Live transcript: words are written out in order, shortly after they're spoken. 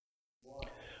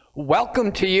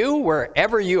Welcome to you,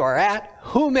 wherever you are at,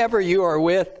 whomever you are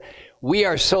with. We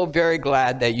are so very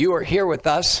glad that you are here with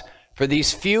us for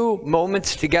these few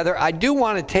moments together. I do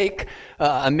want to take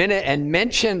a minute and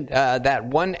mention that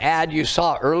one ad you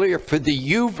saw earlier for the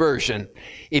YouVersion.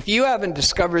 If you haven't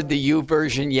discovered the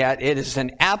YouVersion yet, it is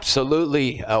an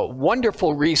absolutely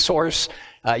wonderful resource.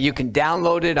 You can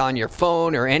download it on your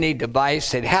phone or any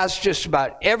device. It has just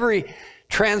about every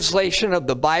translation of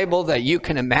the Bible that you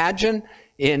can imagine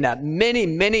in many,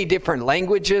 many different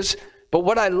languages. But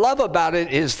what I love about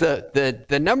it is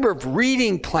the number of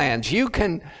reading plans. You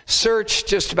can search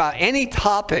just about any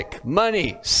topic,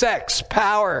 money, sex,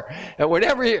 power,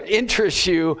 whatever interests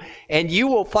you, and you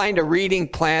will find a reading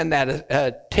plan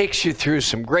that takes you through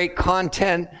some great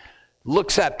content,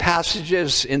 looks at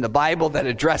passages in the Bible that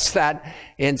address that.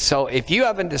 And so if you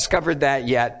haven't discovered that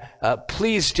yet,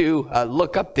 please do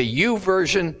look up the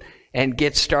YouVersion and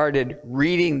get started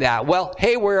reading that. Well,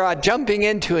 hey, we're jumping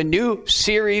into a new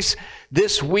series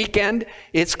this weekend.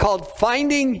 It's called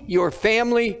Finding Your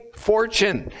Family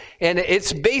Fortune. And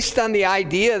it's based on the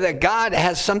idea that God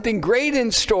has something great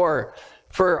in store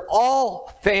for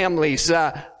all families.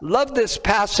 Love this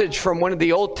passage from one of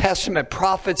the Old Testament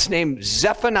prophets named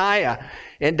Zephaniah.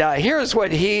 And here's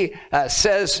what he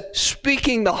says,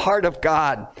 speaking the heart of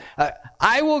God.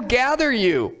 I will gather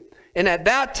you, and at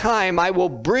that time I will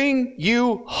bring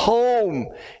you home,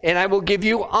 and I will give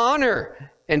you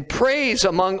honor and praise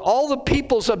among all the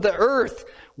peoples of the earth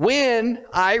when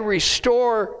I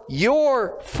restore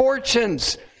your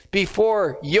fortunes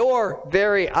before your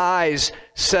very eyes,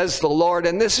 says the Lord.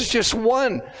 And this is just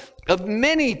one of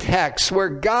many texts where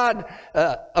God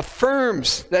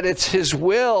affirms that it's His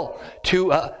will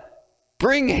to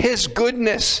bring His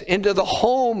goodness into the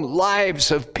home lives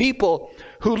of people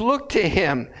who look to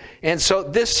Him. And so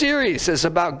this series is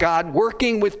about God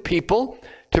working with people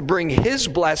to bring His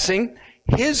blessing,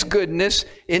 His goodness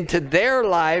into their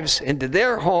lives, into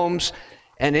their homes,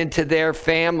 and into their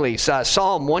families.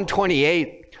 Psalm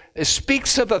 128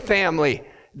 speaks of a family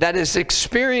that is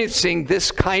experiencing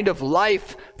this kind of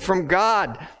life from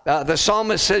God. The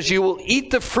psalmist says, you will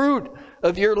eat the fruit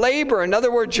of your labor. In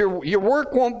other words, your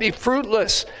work won't be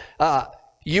fruitless.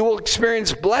 You will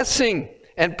experience blessing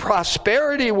and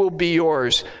prosperity will be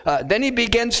yours. Then he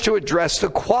begins to address the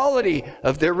quality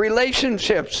of their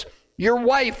relationships. Your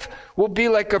wife will be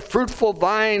like a fruitful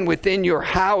vine within your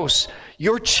house.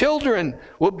 Your children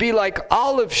will be like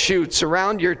olive shoots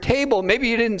around your table. Maybe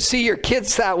you didn't see your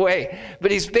kids that way,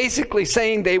 but he's basically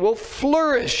saying they will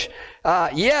flourish.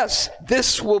 Yes,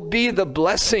 this will be the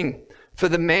blessing for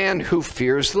the man who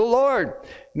fears the Lord.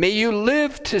 May you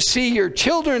live to see your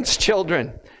children's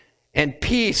children, and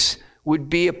peace would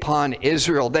be upon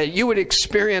Israel, that you would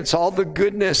experience all the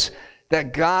goodness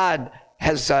that God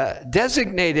has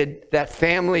designated that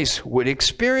families would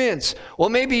experience. Well,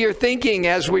 maybe you're thinking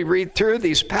as we read through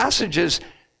these passages,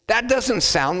 that doesn't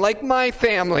sound like my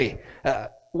family.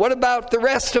 What about the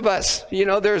rest of us? You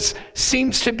know, there's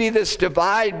seems to be this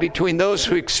divide between those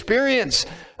who experience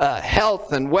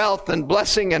health and wealth and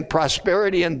blessing and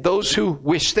prosperity and those who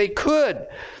wish they could.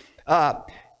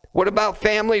 What about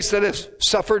families that have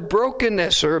suffered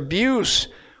brokenness or abuse?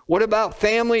 What about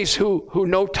families who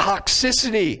know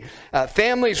toxicity?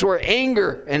 Families where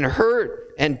anger and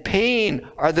hurt and pain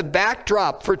are the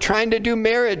backdrop for trying to do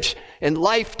marriage and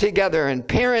life together and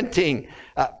parenting.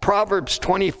 Proverbs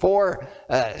 24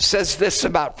 says this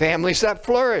about families that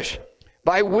flourish.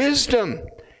 By wisdom,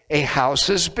 a house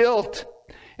is built,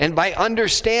 and by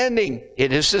understanding,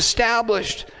 it is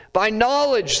established. By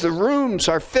knowledge, the rooms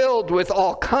are filled with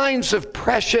all kinds of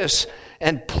precious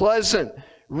and pleasant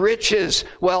riches.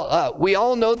 Well, we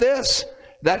all know this,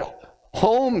 that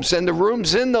homes and the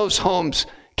rooms in those homes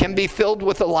can be filled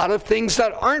with a lot of things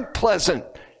that aren't pleasant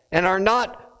and are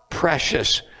not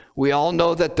precious. We all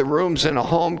know that the rooms in a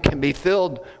home can be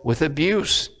filled with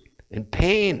abuse and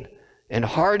pain and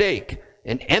heartache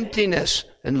and emptiness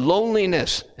and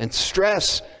loneliness and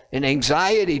stress and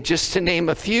anxiety, just to name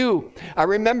a few. I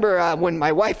remember when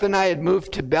my wife and I had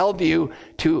moved to Bellevue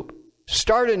to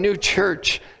start a new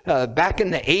church back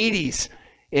in the 80s.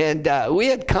 And we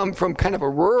had come from kind of a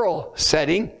rural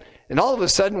setting. And all of a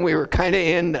sudden we were kind of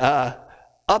in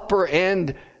upper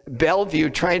end Bellevue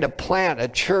trying to plant a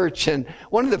church. And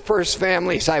one of the first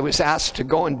families I was asked to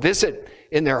go and visit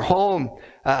in their home,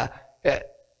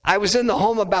 I was in the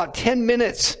home about 10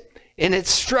 minutes. And it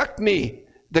struck me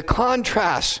the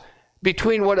contrast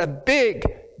between what a big,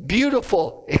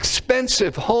 beautiful,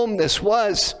 expensive home this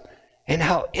was and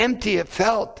how empty it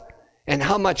felt and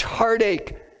how much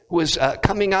heartache was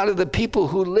coming out of the people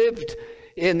who lived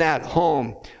in that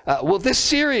home. Well, this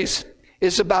series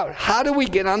is about how do we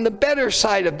get on the better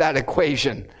side of that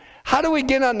equation? How do we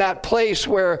get on that place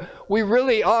where we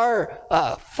really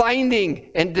are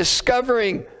finding and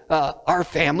discovering our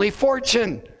family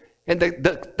fortune and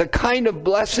the kind of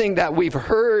blessing that we've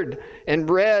heard and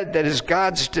read that is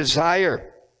God's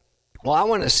desire? Well, I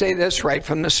want to say this right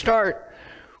from the start.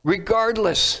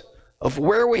 Regardless of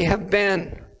where we have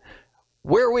been,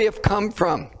 where we have come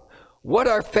from, what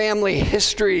our family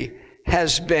history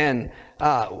has been,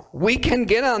 we can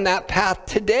get on that path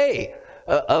today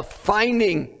of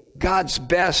finding God's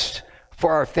best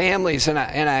for our families. And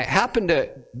I happen to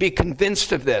be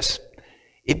convinced of this.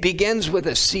 It begins with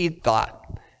a seed thought.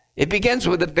 It begins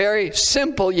with a very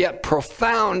simple yet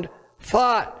profound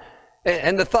thought.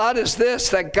 And the thought is this,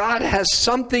 that God has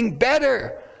something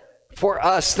better for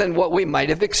us than what we might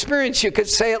have experienced. You could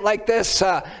say it like this.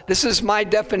 This is my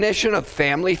definition of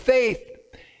family faith.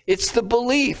 It's the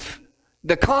belief,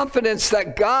 the confidence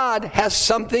that God has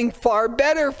something far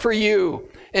better for you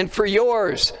and for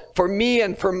yours, for me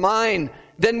and for mine,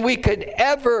 than we could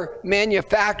ever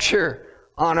manufacture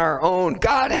on our own.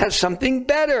 God has something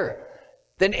better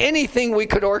than anything we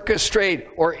could orchestrate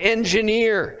or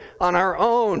engineer on our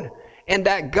own. And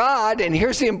that God, and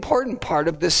here's the important part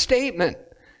of this statement,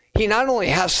 He not only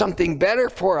has something better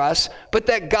for us, but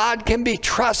that God can be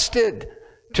trusted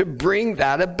to bring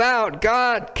that about.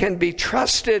 God can be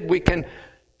trusted. We can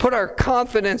put our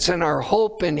confidence and our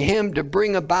hope in Him to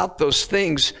bring about those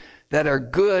things that are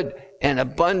good and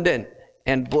abundant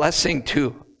and blessing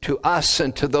to us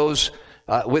and to those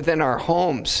within our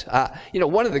homes.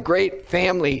 One of the great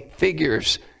family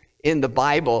figures in the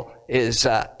Bible is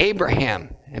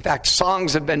Abraham. In fact,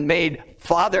 songs have been made,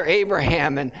 Father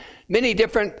Abraham, and many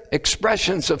different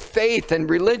expressions of faith and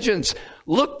religions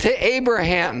look to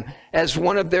Abraham as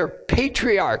one of their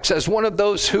patriarchs, as one of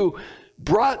those who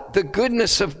brought the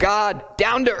goodness of God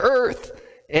down to earth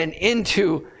and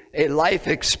into a life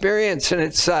experience. And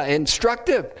it's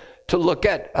instructive to look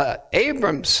at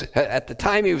Abram's, at the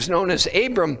time he was known as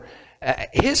Abram,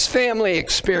 his family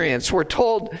experience. We're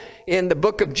told in the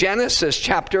book of Genesis,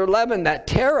 chapter 11, that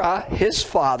Terah, his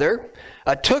father,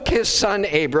 took his son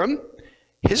Abram,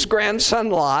 his grandson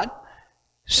Lot,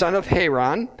 son of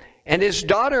Haran, and his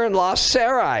daughter-in-law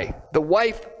Sarai, the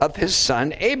wife of his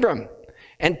son Abram.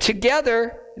 And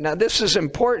together, now this is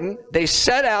important, they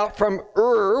set out from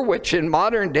Ur, which in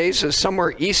modern days is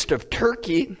somewhere east of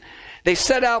Turkey. They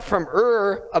set out from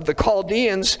Ur of the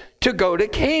Chaldeans to go to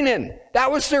Canaan.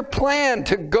 That was their plan,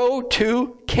 to go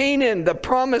to Canaan, the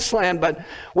promised land. But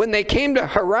when they came to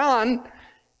Haran,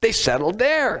 they settled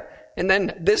there. And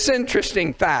then this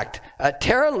interesting fact,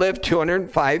 Terah lived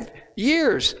 205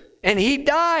 years, and he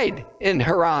died in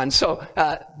Haran. So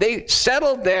they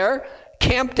settled there,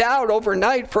 camped out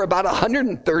overnight for about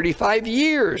 135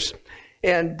 years.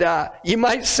 And you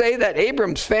might say that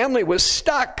Abram's family was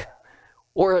stuck,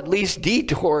 or at least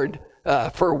detoured,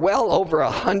 for well over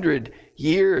 100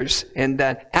 years. And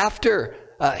that after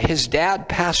his dad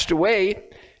passed away,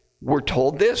 we're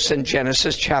told this in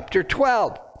Genesis chapter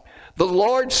 12. The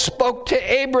Lord spoke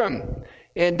to Abram.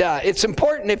 And it's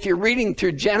important if you're reading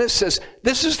through Genesis,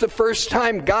 this is the first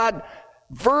time God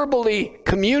verbally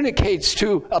communicates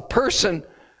to a person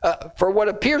for what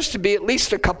appears to be at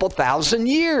least a couple thousand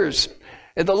years.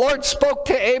 And the Lord spoke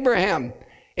to Abraham,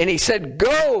 and He said,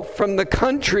 go from the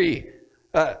country,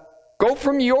 go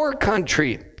from your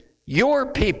country,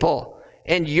 your people,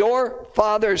 and your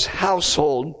father's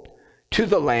household to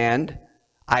the land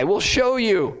I will show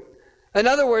you. In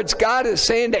other words, God is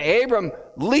saying to Abram,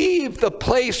 leave the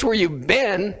place where you've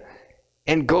been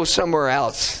and go somewhere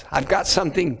else. I've got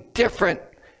something different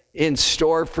in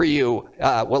store for you.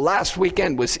 Well, last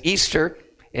weekend was Easter,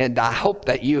 and I hope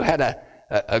that you had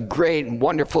a great and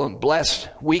wonderful and blessed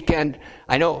weekend.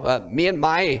 I know me and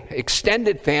my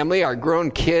extended family, our grown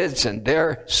kids and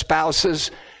their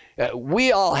spouses,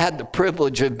 we all had the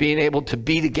privilege of being able to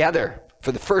be together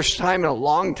for the first time in a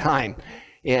long time.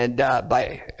 And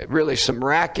by really some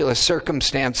miraculous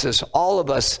circumstances, all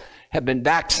of us have been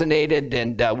vaccinated,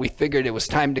 and we figured it was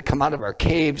time to come out of our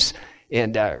caves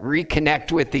and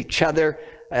reconnect with each other.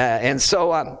 And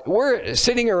so we're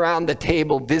sitting around the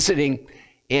table visiting,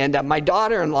 and my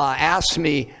daughter-in-law asked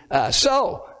me,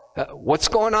 what's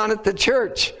going on at the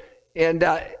church? And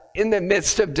in the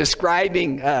midst of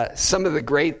describing some of the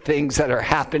great things that are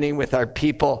happening with our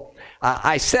people,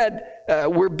 I said,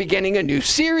 we're beginning a new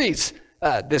series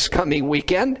this coming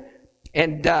weekend.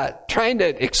 And trying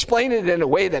to explain it in a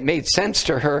way that made sense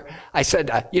to her, I said,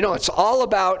 it's all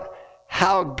about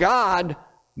how God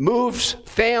moves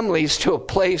families to a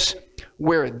place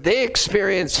where they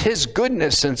experience His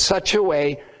goodness in such a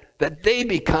way that they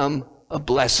become a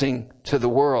blessing to the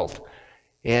world.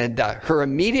 And her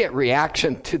immediate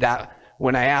reaction to that,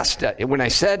 when I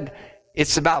said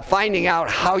it's about finding out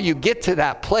how you get to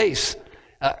that place,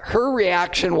 her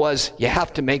reaction was, you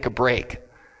have to make a break.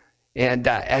 And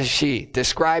as she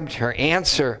described her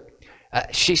answer,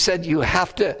 she said,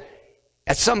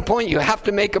 at some point, you have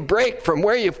to make a break from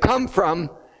where you've come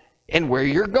from and where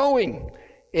you're going.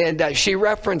 And she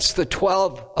referenced the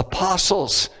 12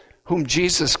 apostles whom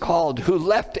Jesus called, who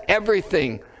left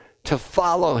everything to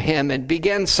follow him and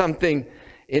began something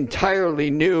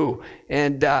entirely new.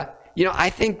 And, I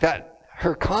think that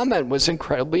her comment was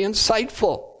incredibly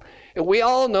insightful. We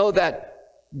all know that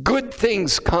good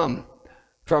things come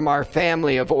from our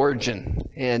family of origin,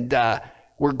 and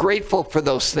we're grateful for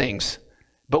those things.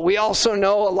 But we also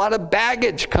know a lot of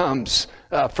baggage comes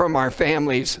from our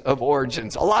families of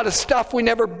origins. A lot of stuff we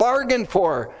never bargained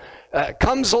for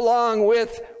comes along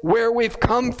with where we've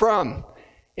come from.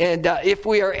 And if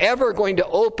we are ever going to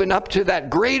open up to that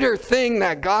greater thing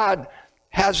that God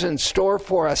has in store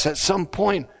for us, at some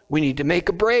point we need to make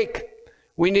a break.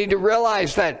 We need to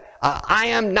realize that I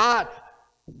am not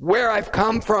where I've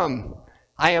come from.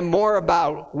 I am more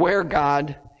about where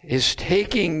God is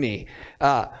taking me.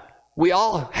 We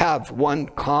all have one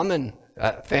common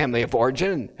family of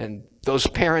origin, and those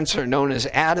parents are known as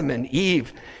Adam and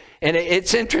Eve. And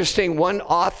it's interesting, one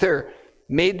author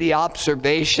made the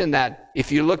observation that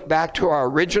if you look back to our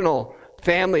original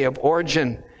family of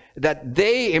origin, that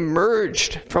they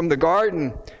emerged from the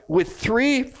garden with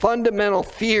 3 fundamental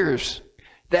fears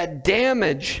that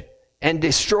damage and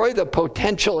destroy the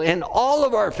potential in all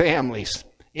of our families,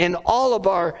 in all of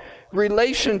our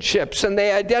relationships. And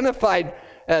they identified,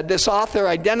 this author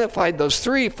identified those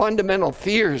 3 fundamental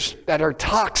fears that are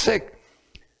toxic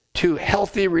to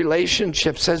healthy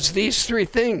relationships as these 3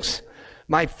 things.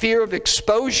 My fear of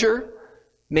exposure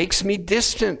makes me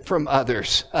distant from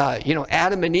others.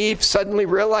 Adam and Eve suddenly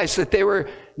realized that they were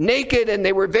naked and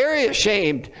they were very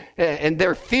ashamed, and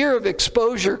their fear of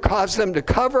exposure caused them to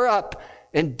cover up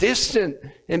and distant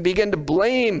and begin to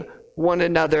blame one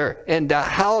another, and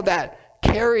how that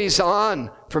carries on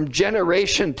from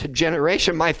generation to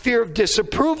generation. My fear of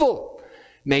disapproval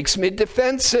makes me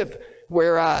defensive,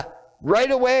 where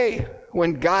right away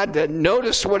when God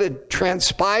noticed what had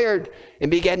transpired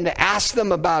and began to ask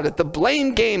them about it, the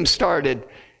blame game started,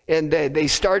 and they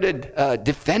started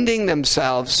defending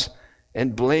themselves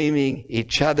and blaming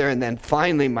each other. And then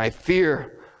finally, my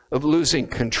fear of losing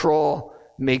control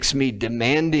makes me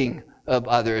demanding of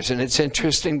others. And it's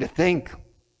interesting to think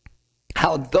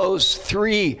how those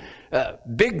 3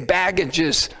 big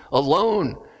baggages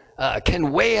alone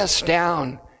can weigh us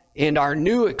down in our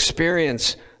new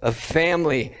experience of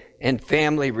family and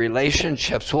family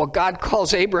relationships. Well, God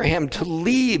calls Abraham to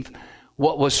leave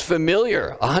what was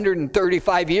familiar,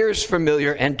 135 years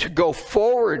familiar, and to go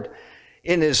forward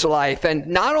in his life. And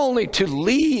not only to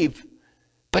leave,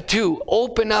 but to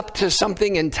open up to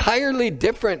something entirely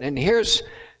different. And here's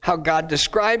how God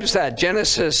describes that.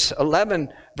 Genesis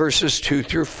 11, verses 2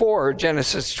 through 4,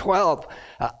 Genesis 12.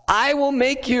 I will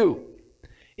make you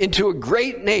into a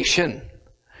great nation,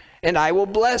 and I will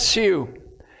bless you.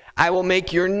 I will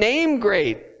make your name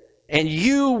great, and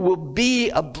you will be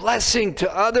a blessing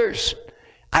to others.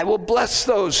 I will bless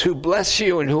those who bless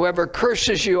you, and whoever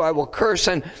curses you, I will curse.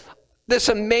 And this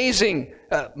amazing,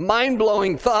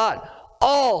 mind-blowing thought,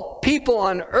 all people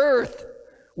on earth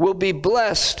will be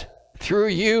blessed through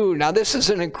you. Now, this is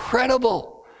an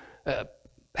incredible,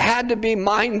 had to be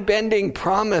mind-bending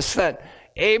promise that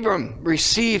Abram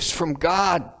receives from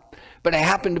God. But I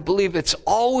happen to believe it's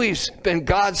always been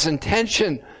God's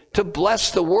intention to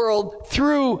bless the world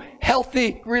through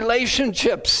healthy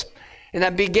relationships. And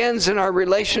that begins in our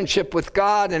relationship with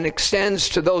God and extends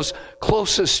to those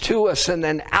closest to us and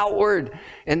then outward.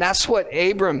 And that's what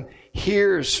Abram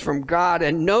hears from God.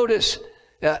 And notice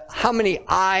how many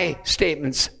I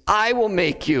statements. I will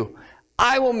make you.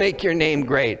 I will make your name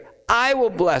great. I will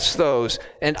bless those.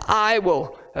 And I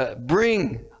will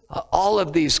bring all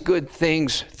of these good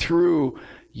things through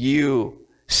you.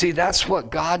 See, that's what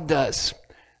God does.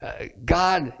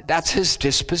 God, that's his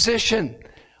disposition.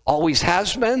 Always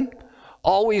has been,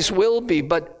 always will be.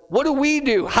 But what do we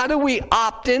do? How do we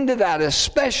opt into that,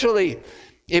 especially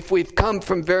if we've come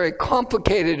from very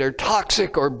complicated or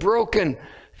toxic or broken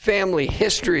family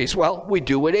histories? Well, we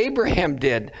do what Abraham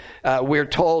did. We're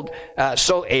told,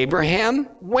 so Abraham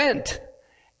went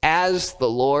as the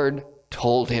Lord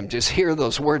told him. Just hear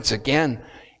those words again.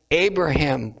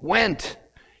 Abraham went.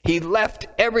 He left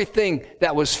everything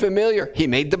that was familiar. He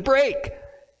made the break,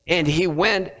 and he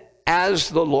went as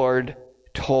the Lord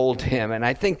told him. And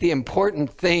I think the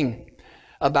important thing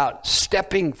about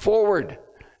stepping forward,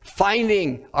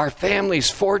 finding our family's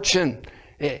fortune,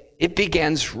 it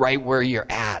begins right where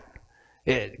you're at.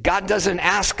 God doesn't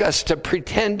ask us to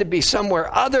pretend to be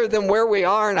somewhere other than where we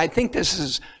are, and I think this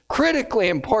is critically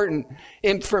important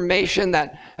information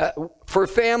that for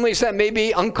families that may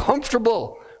be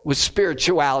uncomfortable with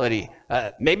spirituality.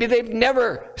 Maybe they've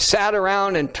never sat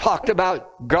around and talked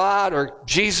about God or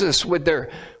Jesus with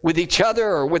each other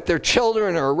or with their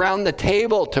children or around the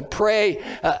table to pray.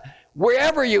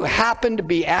 Wherever you happen to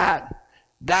be at,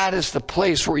 that is the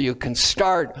place where you can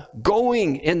start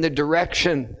going in the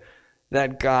direction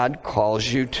that God calls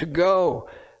you to go.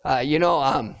 I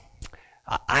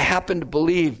happen to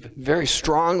believe very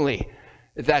strongly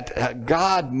that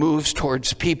God moves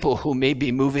towards people who may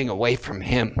be moving away from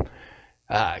Him.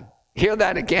 Hear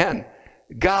that again.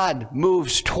 God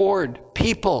moves toward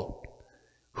people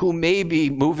who may be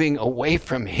moving away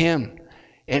from Him.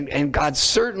 And God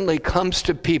certainly comes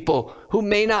to people who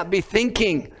may not be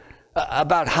thinking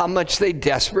about how much they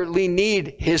desperately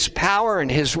need His power and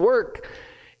His work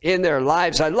in their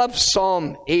lives. I love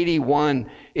Psalm 81.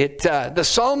 The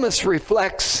psalmist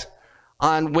reflects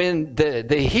on when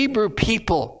the Hebrew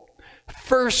people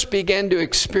first began to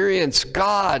experience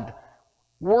God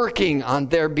working on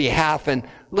their behalf. And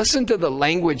listen to the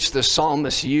language the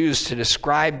psalmist used to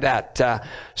describe that.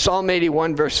 Psalm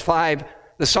 81 verse 5,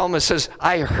 the psalmist says,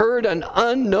 I heard an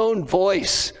unknown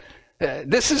voice.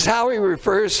 This is how he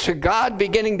refers to God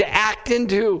beginning to act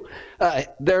into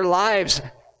their lives.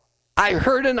 I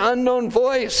heard an unknown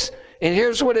voice, and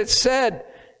here's what it said.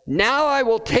 Now I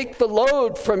will take the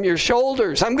load from your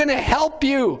shoulders. I'm going to help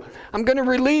you. I'm going to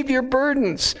relieve your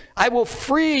burdens. I will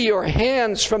free your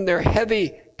hands from their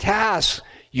heavy tasks.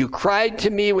 You cried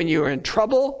to me when you were in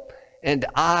trouble, and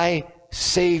I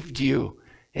saved you.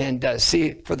 And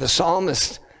see, for the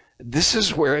psalmist, this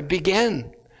is where it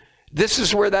began. This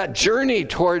is where that journey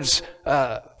towards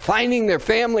finding their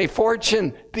family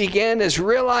fortune began, is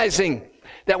realizing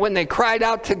that when they cried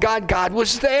out to God, God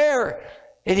was there,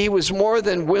 and He was more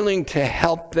than willing to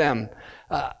help them.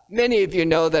 Many of you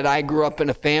know that I grew up in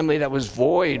a family that was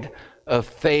void of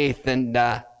faith, and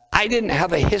I didn't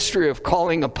have a history of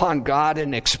calling upon God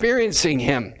and experiencing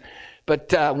Him.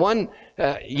 But one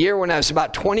year when I was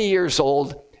about 20 years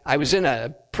old, I was in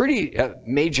a pretty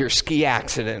major ski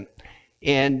accident.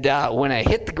 And when I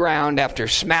hit the ground after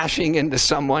smashing into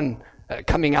someone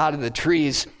coming out of the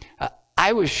trees,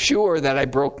 I was sure that I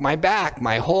broke my back.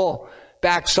 My whole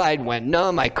backside went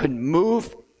numb. I couldn't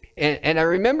move. And I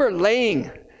remember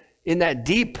laying in that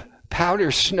deep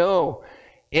powder snow.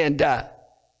 And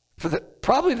for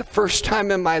probably the first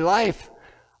time in my life,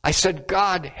 I said,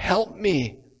 God, help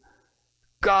me.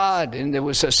 God. And there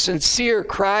was a sincere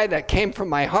cry that came from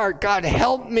my heart. God,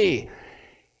 help me.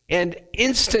 And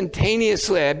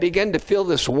instantaneously, I began to feel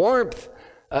this warmth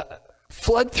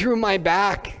flood through my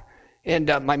back. And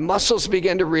my muscles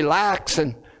began to relax.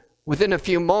 And within a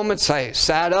few moments, I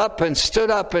sat up and stood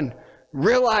up and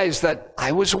realized that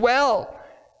I was well.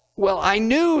 Well, I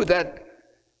knew that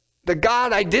the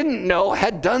God I didn't know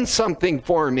had done something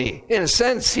for me. In a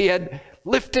sense, He had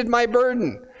lifted my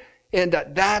burden. And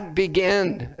that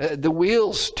began the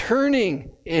wheels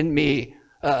turning in me,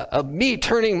 of me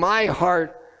turning my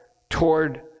heart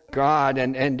toward God.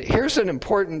 And here's an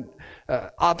important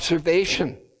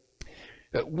observation.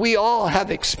 We all have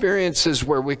experiences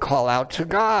where we call out to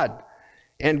God,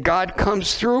 and God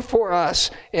comes through for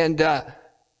us. And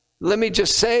let me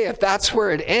just say, if that's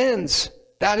where it ends,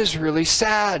 that is really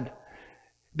sad,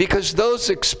 because those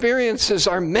experiences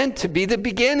are meant to be the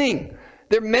beginning.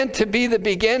 They're meant to be the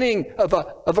beginning of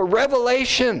a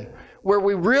revelation where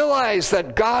we realize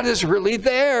that God is really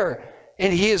there,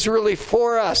 and He is really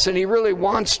for us, and He really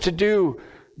wants to do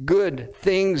good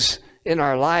things in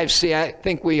our lives. See, I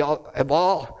think we all have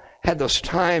had those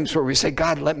times where we say,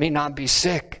 God, let me not be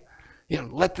sick.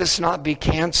 Let this not be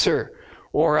cancer.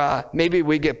 Or maybe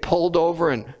we get pulled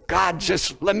over and, God,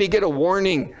 just let me get a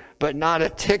warning, but not a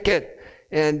ticket.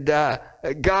 And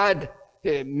God,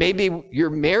 maybe your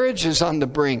marriage is on the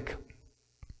brink,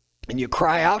 and you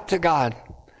cry out to God.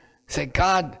 Say,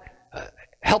 God,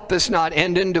 help this not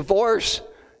end in divorce.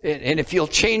 And if you'll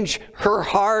change her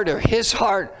heart or his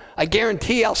heart, I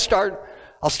guarantee I'll start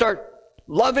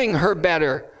loving her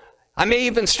better. I may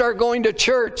even start going to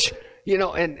church,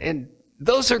 and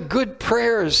those are good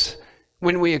prayers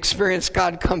when we experience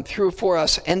God come through for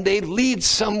us, and they lead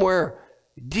somewhere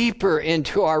deeper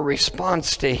into our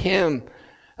response to Him.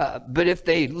 But if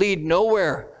they lead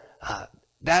nowhere,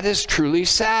 that is truly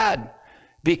sad,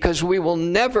 because we will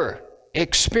never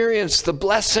experience the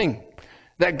blessing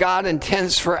that God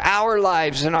intends for our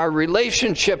lives and our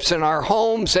relationships and our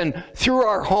homes and through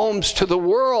our homes to the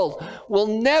world.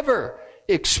 We'll never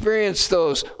experience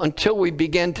those until we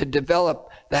begin to develop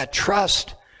that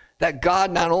trust that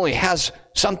God not only has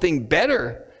something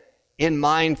better in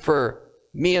mind for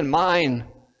me and mine,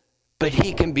 but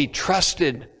he can be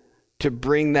trusted to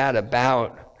bring that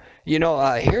about. You know,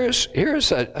 here's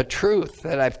a truth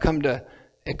that I've come to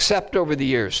accept over the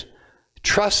years.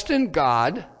 Trust in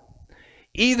God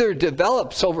either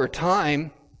develops over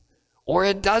time or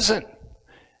it doesn't.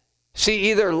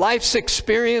 See, either life's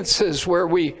experiences where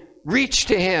we reach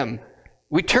to him,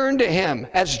 we turn to him.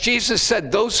 As Jesus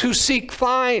said, those who seek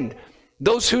find.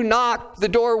 Those who knock, the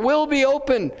door will be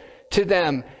open to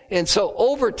them. And so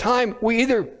over time, we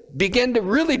either begin to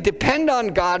really depend on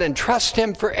God and trust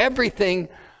him for everything,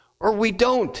 or we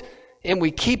don't, and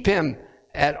we keep him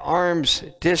at arm's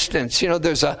distance. You know,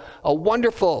 there's a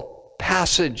wonderful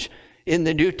passage in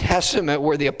the New Testament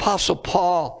where the Apostle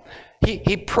Paul,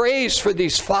 he prays for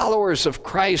these followers of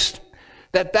Christ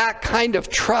that kind of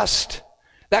trust,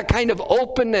 that kind of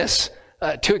openness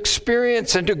to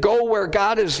experience and to go where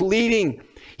God is leading.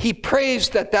 He prays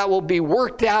that will be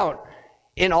worked out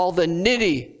in all the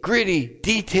nitty-gritty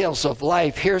details of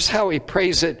life. Here's how he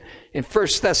prays it in 1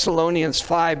 Thessalonians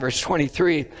 5, verse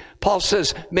 23. Paul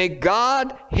says, "May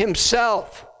God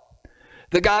himself,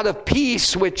 the God of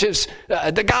peace, which is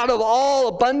the God of all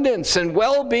abundance and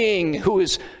well-being, who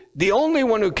is the only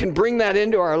one who can bring that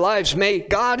into our lives, may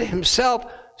God himself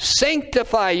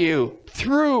sanctify you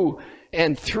through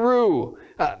and through.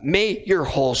 May your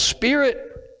whole spirit,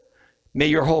 may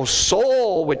your whole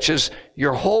soul, which is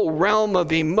your whole realm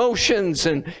of emotions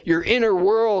and your inner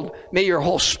world, may your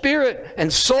whole spirit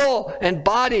and soul and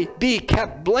body be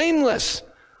kept blameless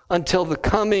until the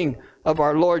coming of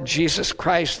our Lord Jesus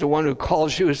Christ. The one who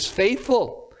calls you is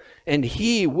faithful, and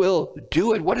he will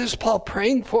do it." What is Paul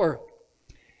praying for?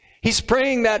 He's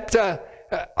praying that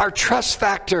our trust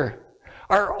factor,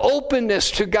 our openness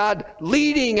to God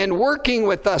leading and working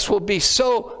with us will be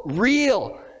so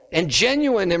real and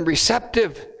genuine and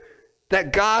receptive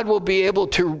that God will be able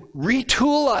to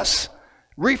retool us,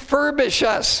 refurbish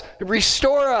us,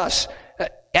 restore us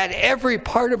at every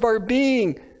part of our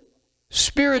being,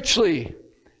 spiritually,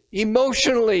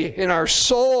 emotionally, in our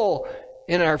soul,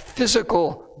 in our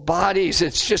physical bodies.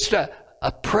 It's just a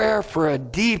prayer for a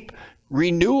deep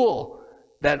renewal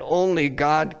that only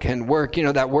God can work. You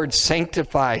know, that word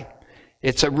sanctify,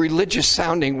 it's a religious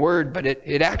sounding word, but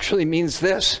it actually means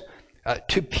this,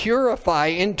 to purify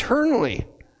internally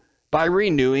by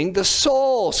renewing the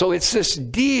soul. So it's this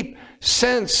deep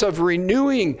sense of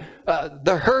renewing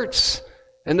the hurts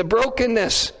and the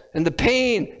brokenness and the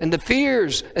pain and the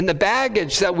fears and the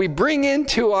baggage that we bring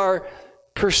into our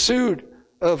pursuit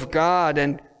of God.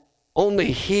 And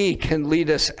only he can lead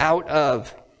us out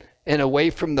of and away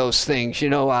from those things. You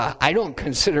know, I don't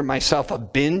consider myself a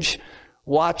binge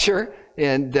watcher,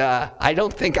 and I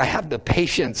don't think I have the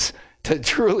patience to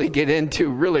truly get into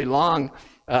really long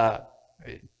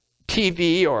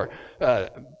TV or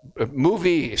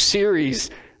movie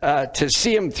series to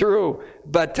see them through.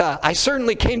 But I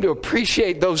certainly came to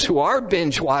appreciate those who are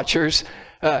binge watchers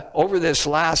over this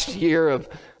last year of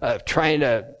trying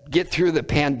to get through the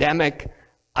pandemic,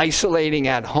 isolating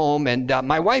at home. And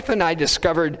my wife and I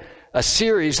discovered a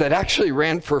series that actually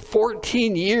ran for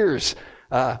 14 years.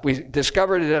 We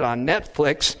discovered it on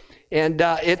Netflix, and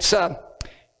it's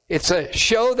a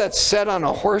show that's set on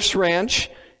a horse ranch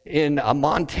in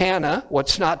Montana.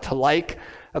 What's not to like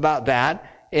about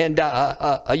that? And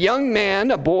a young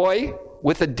man, a boy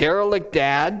with a derelict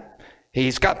dad,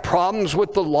 he's got problems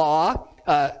with the law.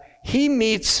 He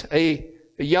meets a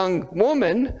young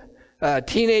woman, a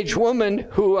teenage woman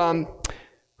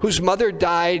whose mother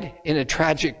died in a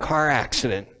tragic car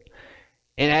accident.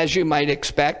 And as you might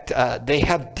expect, they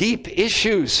have deep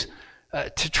issues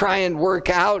to try and work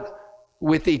out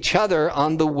with each other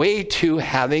on the way to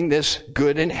having this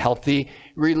good and healthy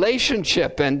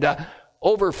relationship. And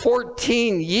over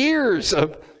 14 years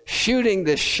of shooting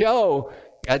this show,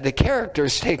 the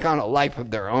characters take on a life of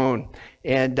their own.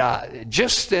 And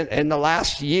just in the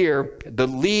last year, the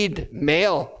lead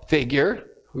male figure,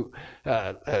 who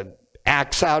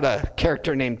acts out a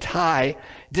character named Ty,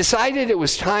 decided it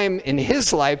was time in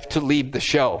his life to leave the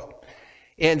show.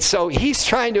 And so he's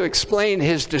trying to explain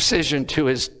his decision to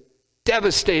his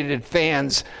devastated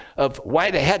fans of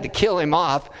why they had to kill him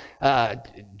off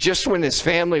just when his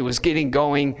family was getting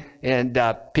going and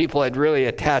people had really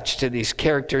attached to these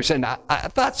characters. And I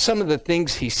thought some of the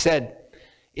things he said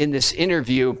in this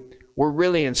interview were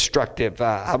really instructive.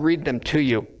 I'll read them to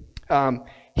you.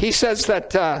 He says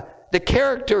that the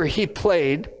character he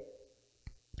played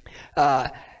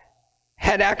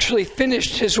had actually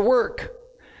finished his work.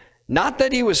 Not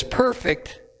that he was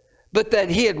perfect, but that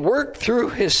he had worked through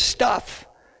his stuff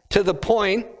to the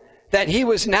point that he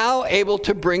was now able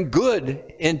to bring good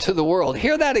into the world.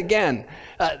 Hear that again.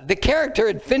 The character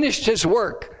had finished his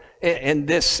work in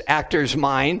this actor's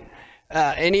mind,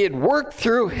 and he had worked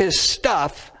through his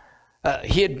stuff.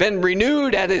 He had been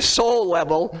renewed at his soul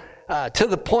level to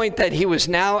the point that he was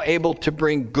now able to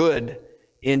bring good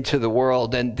into the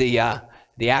world. And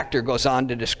the actor goes on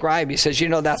to describe, he says,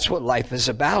 that's what life is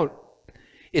about.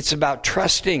 It's about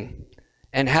trusting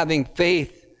and having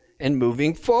faith and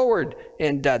moving forward.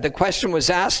 And the question was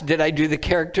asked, did I do the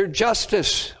character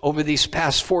justice over these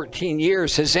past 14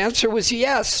 years? His answer was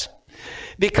yes.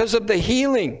 Because of the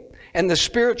healing and the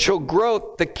spiritual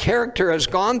growth the character has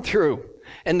gone through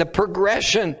and the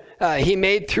progression he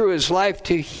made through his life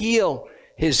to heal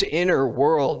his inner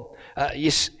world.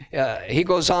 He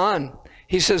goes on.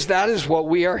 He says, that is what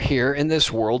we are here in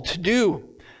this world to do,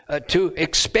 to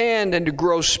expand and to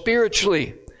grow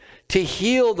spiritually, to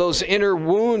heal those inner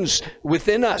wounds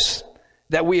within us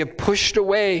that we have pushed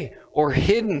away or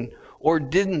hidden or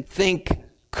didn't think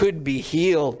could be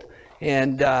healed.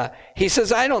 And he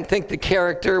says, I don't think the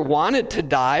character wanted to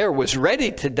die or was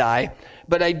ready to die,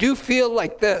 but I do feel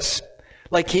like this,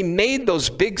 like he made those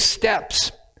big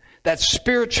steps, that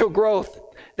spiritual growth,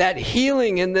 that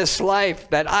healing in this life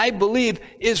that I believe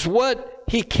is what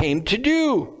he came to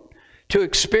do, to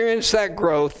experience that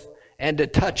growth and to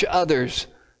touch others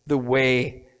the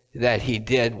way that he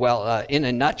did. Well, in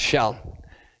a nutshell,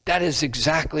 that is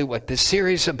exactly what this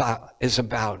series is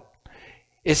about.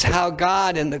 It's how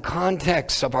God, in the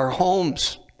context of our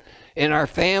homes, in our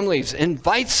families,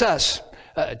 invites us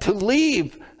to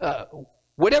leave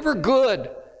whatever good,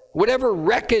 whatever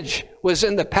wreckage was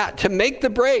in the past, to make the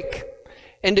break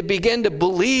and to begin to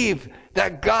believe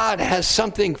that God has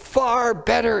something far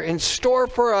better in store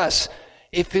for us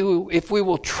if we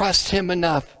will trust him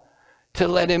enough to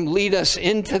let him lead us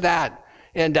into that.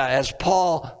 And as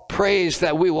Paul prays,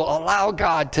 that we will allow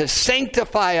God to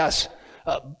sanctify us,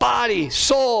 body,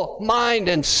 soul, mind,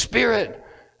 and spirit,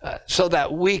 so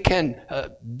that we can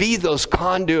be those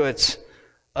conduits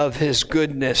of his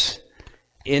goodness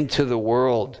into the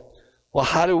world. Well,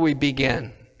 how do we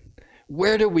begin?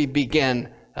 Where do we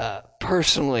begin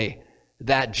personally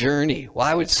that journey? Well,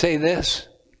 I would say this.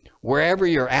 Wherever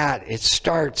you're at, it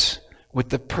starts with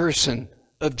the person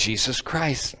of Jesus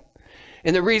Christ.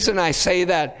 And the reason I say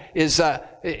that is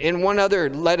in one other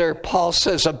letter, Paul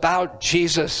says about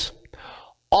Jesus,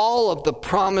 all of the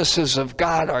promises of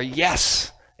God are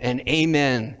yes and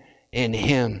amen in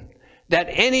him. That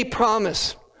any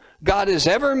promise God has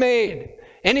ever made,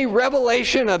 any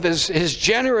revelation of his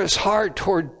generous heart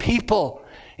toward people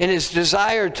and his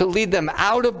desire to lead them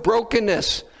out of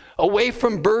brokenness, away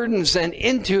from burdens and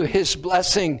into his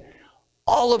blessing,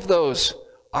 all of those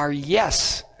are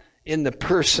yes in the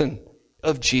person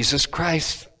of Jesus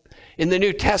Christ. In the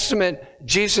New Testament,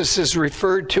 Jesus is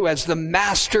referred to as the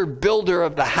master builder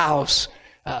of the house.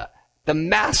 The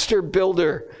master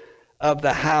builder of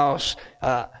the house.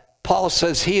 Paul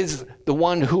says he is the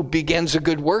one who begins a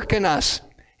good work in us,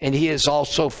 and he is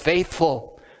also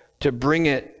faithful to bring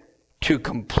it to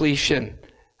completion.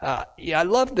 I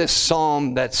love this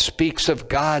psalm that speaks of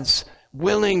God's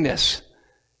willingness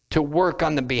to work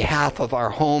on the behalf of our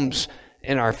homes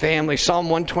and our family. Psalm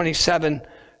 127,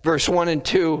 verse 1 and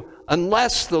 2,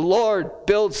 unless the Lord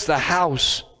builds the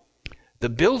house, the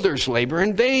builders labor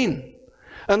in vain.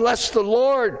 Unless the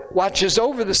Lord watches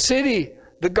over the city,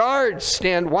 the guards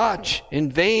stand watch in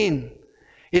vain.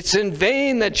 It's in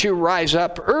vain that you rise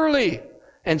up early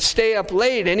and stay up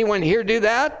late. Anyone here do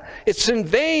that? It's in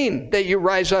vain that you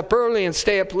rise up early and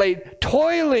stay up late,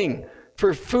 toiling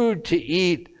for food to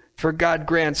eat, for God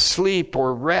grants sleep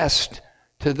or rest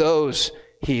to those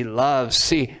he loves.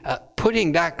 See,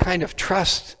 putting that kind of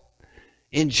trust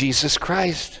in Jesus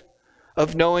Christ,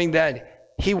 of knowing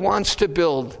that he wants to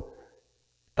build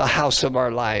the house of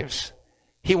our lives.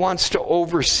 He wants to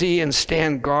oversee and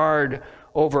stand guard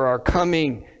over our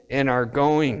coming and our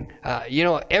going.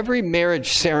 Every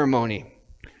marriage ceremony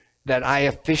that I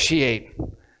officiate,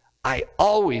 I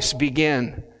always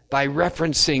begin by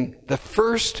referencing the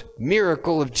first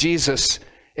miracle of Jesus,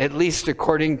 at least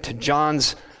according to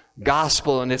John's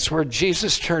gospel, and it's where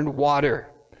Jesus turned water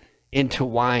into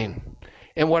wine.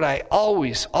 And what I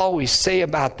always say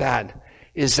about that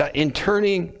is that in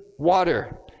turning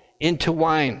water into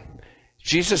wine,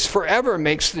 Jesus forever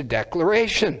makes the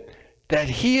declaration that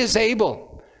he is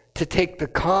able to take the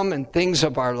common things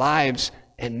of our lives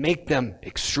and make them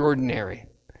extraordinary.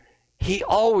 He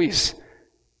always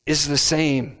is the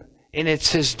same, and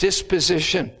it's his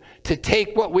disposition to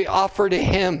take what we offer to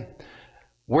him.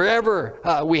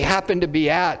 Wherever we happen to be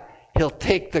at, he'll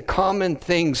take the common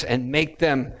things and make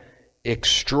them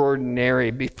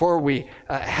extraordinary. Before we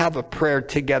have a prayer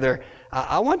together,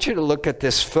 I want you to look at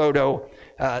this photo.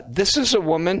 This is a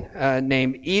woman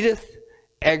named Edith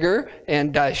Egger,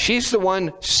 and she's the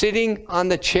one sitting on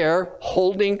the chair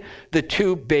holding the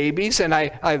two babies. And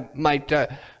I might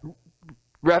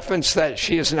reference that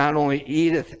she is not only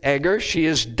Edith Egger, she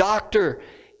is Dr.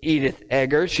 Edith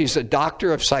Egger. She's a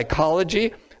doctor of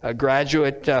psychology, a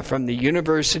graduate from the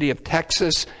University of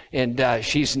Texas, and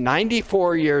she's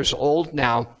 94 years old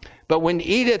now. But when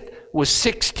Edith was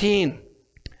 16,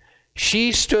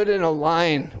 she stood in a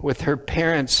line with her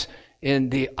parents in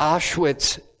the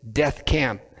Auschwitz death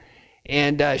camp.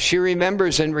 And she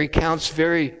remembers and recounts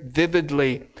very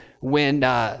vividly when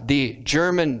the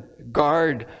German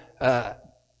guard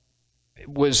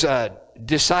was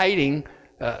deciding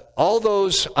all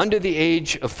those under the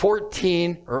age of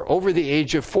 14 or over the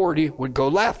age of 40 would go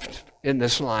left in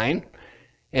this line,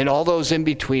 and all those in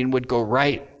between would go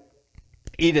right.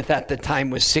 Edith at the time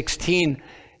was 16,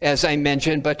 as I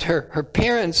mentioned, but her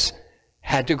parents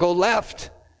had to go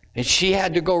left, and she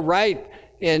had to go right.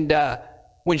 And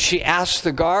when she asked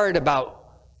the guard about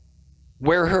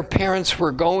where her parents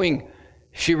were going,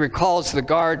 she recalls the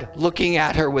guard looking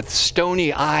at her with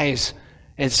stony eyes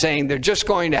and saying, they're just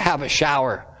going to have a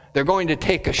shower. They're going to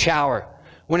take a shower.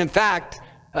 When in fact,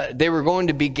 they were going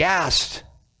to be gassed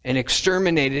and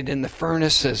exterminated in the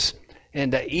furnaces.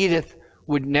 And Edith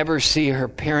would never see her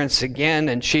parents again.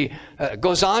 And she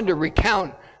goes on to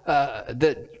recount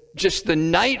just the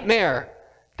nightmare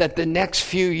that the next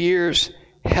few years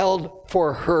held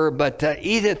for her. But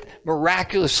Edith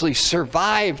miraculously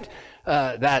survived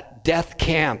that death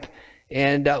camp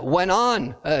and went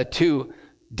on to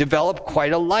develop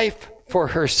quite a life for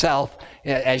herself.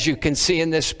 As you can see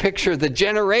in this picture, the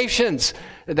generations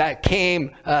that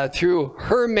came through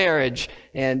her marriage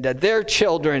and their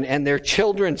children and their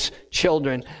children's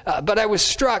children. But I was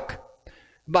struck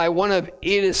by one of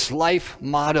Edith's life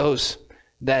mottos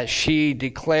that she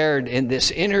declared in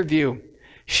this interview.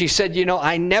 She said,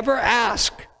 I never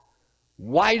ask,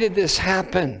 why did this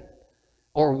happen?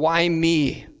 Or why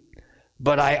me?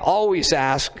 But I always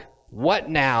ask, what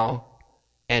now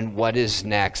and what is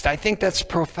next? I think that's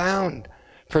profound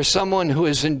for someone who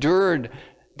has endured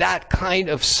that kind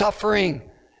of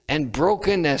suffering and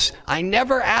brokenness. I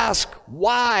never ask,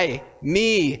 why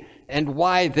me and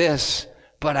why this?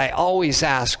 But I always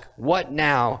ask, what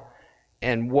now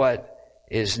and what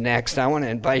is next? I want to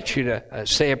invite you to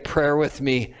say a prayer with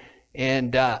me.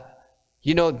 And,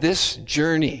 this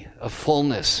journey of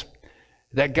fullness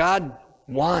that God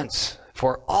wants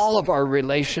for all of our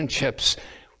relationships,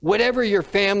 whatever your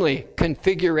family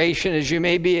configuration is, you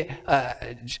may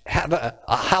have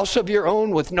a house of your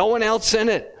own with no one else in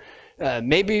it.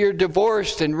 Maybe you're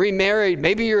divorced and remarried.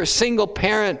 Maybe you're a single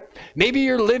parent. Maybe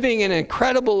you're living in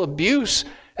incredible abuse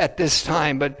at this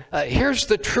time. But here's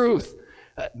the truth.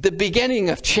 The beginning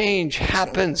of change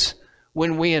happens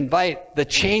when we invite the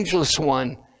changeless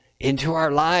one into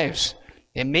our lives.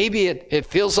 And maybe it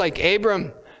feels like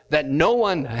Abram, that no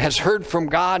one has heard from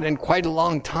God in quite a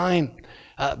long time.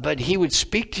 But he would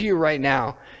speak to you right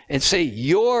now and say,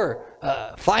 you're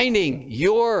finding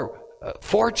your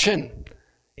fortune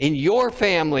in your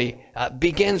family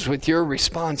begins with your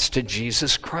response to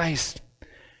Jesus Christ.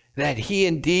 That he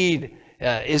indeed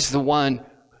is the one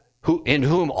in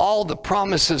whom all the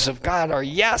promises of God are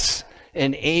yes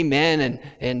and amen.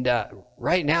 And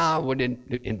right now I would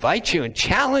invite you and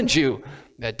challenge you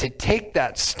to take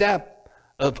that step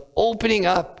of opening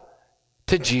up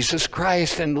to Jesus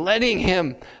Christ and letting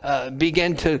him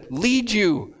begin to lead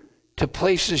you to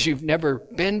places you've never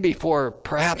been before,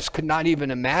 perhaps could not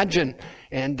even imagine.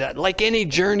 And like any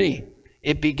journey,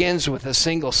 it begins with a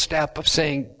single step of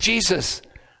saying, Jesus,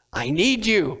 I need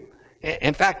you.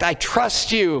 In fact, I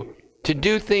trust you to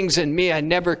do things in me I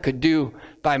never could do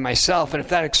by myself. And if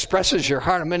that expresses your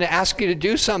heart, I'm going to ask you to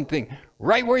do something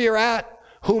right where you're at,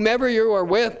 whomever you are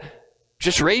with.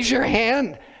 Just raise your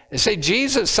hand and say,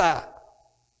 Jesus, I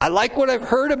like what I've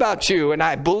heard about you and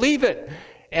I believe it.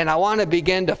 And I want to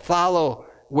begin to follow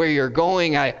where you're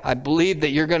going. I believe that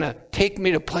you're going to take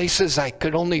me to places I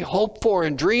could only hope for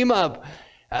and dream of.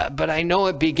 But I know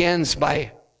it begins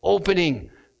by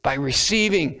opening, by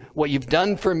receiving what you've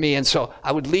done for me. And so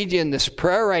I would lead you in this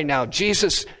prayer right now.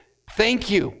 Jesus,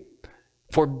 thank you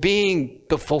for being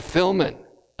the fulfillment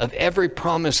of every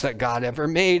promise that God ever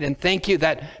made. And thank you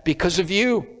that because of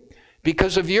you,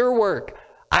 because of your work,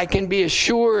 I can be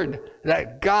assured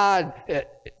that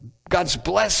God's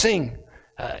blessing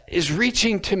is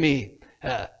reaching to me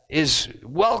is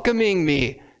welcoming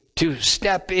me to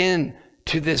step in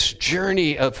to this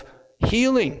journey of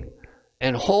healing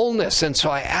and wholeness. And so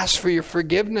I ask for your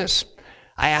forgiveness.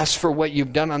 I ask for what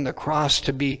you've done on the cross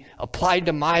to be applied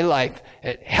to my life.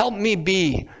 Help me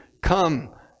become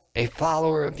a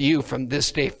follower of you from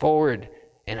this day forward.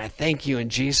 And I thank you in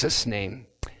Jesus' name.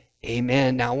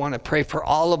 Amen. Now I want to pray for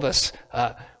all of us,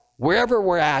 wherever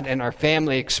we're at in our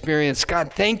family experience.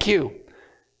 God, thank you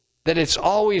that it's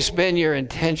always been your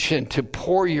intention to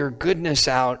pour your goodness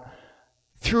out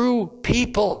through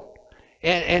people.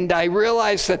 And I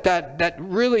realize that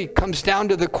really comes down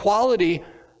to the quality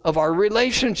of our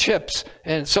relationships.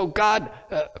 And so God,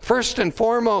 first and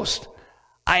foremost,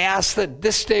 I ask that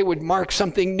this day would mark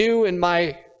something new in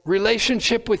my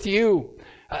relationship with you,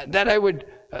 that I would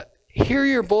hear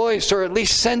your voice or at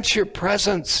least sense your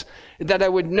presence, that I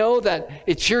would know that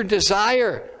it's your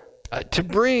desire to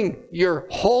bring your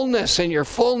wholeness and your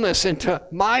fullness into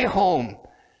my home,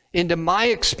 into my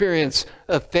experience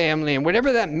of family. And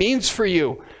whatever that means for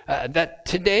you, that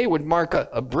today would mark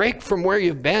a break from where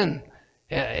you've been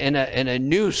and a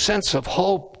new sense of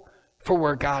hope for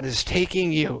where God is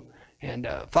taking you. And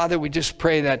Father, we just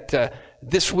pray that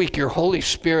this week your Holy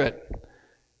Spirit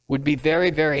would be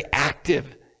very, very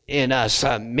active in us.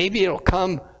 Maybe it'll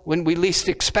come when we least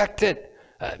expect it.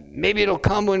 Maybe it'll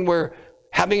come when we're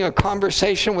having a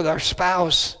conversation with our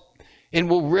spouse and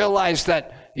we'll realize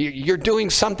that you're doing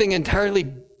something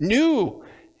entirely new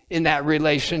in that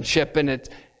relationship. And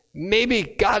maybe,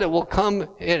 God, it will come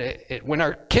when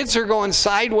our kids are going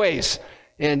sideways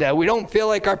and we don't feel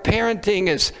like our parenting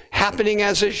is happening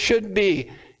as it should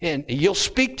be. And you'll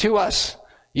speak to us.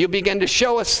 You'll begin to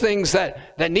show us things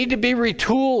that need to be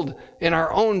retooled in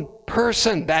our own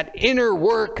person, that inner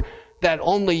work that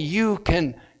only you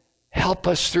can help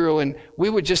us through. And we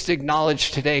would just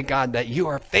acknowledge today, God, that you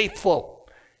are faithful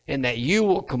and that you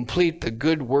will complete the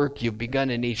good work you've begun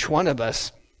in each one of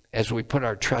us as we put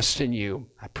our trust in you.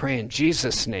 I pray in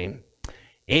Jesus' name.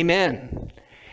 Amen.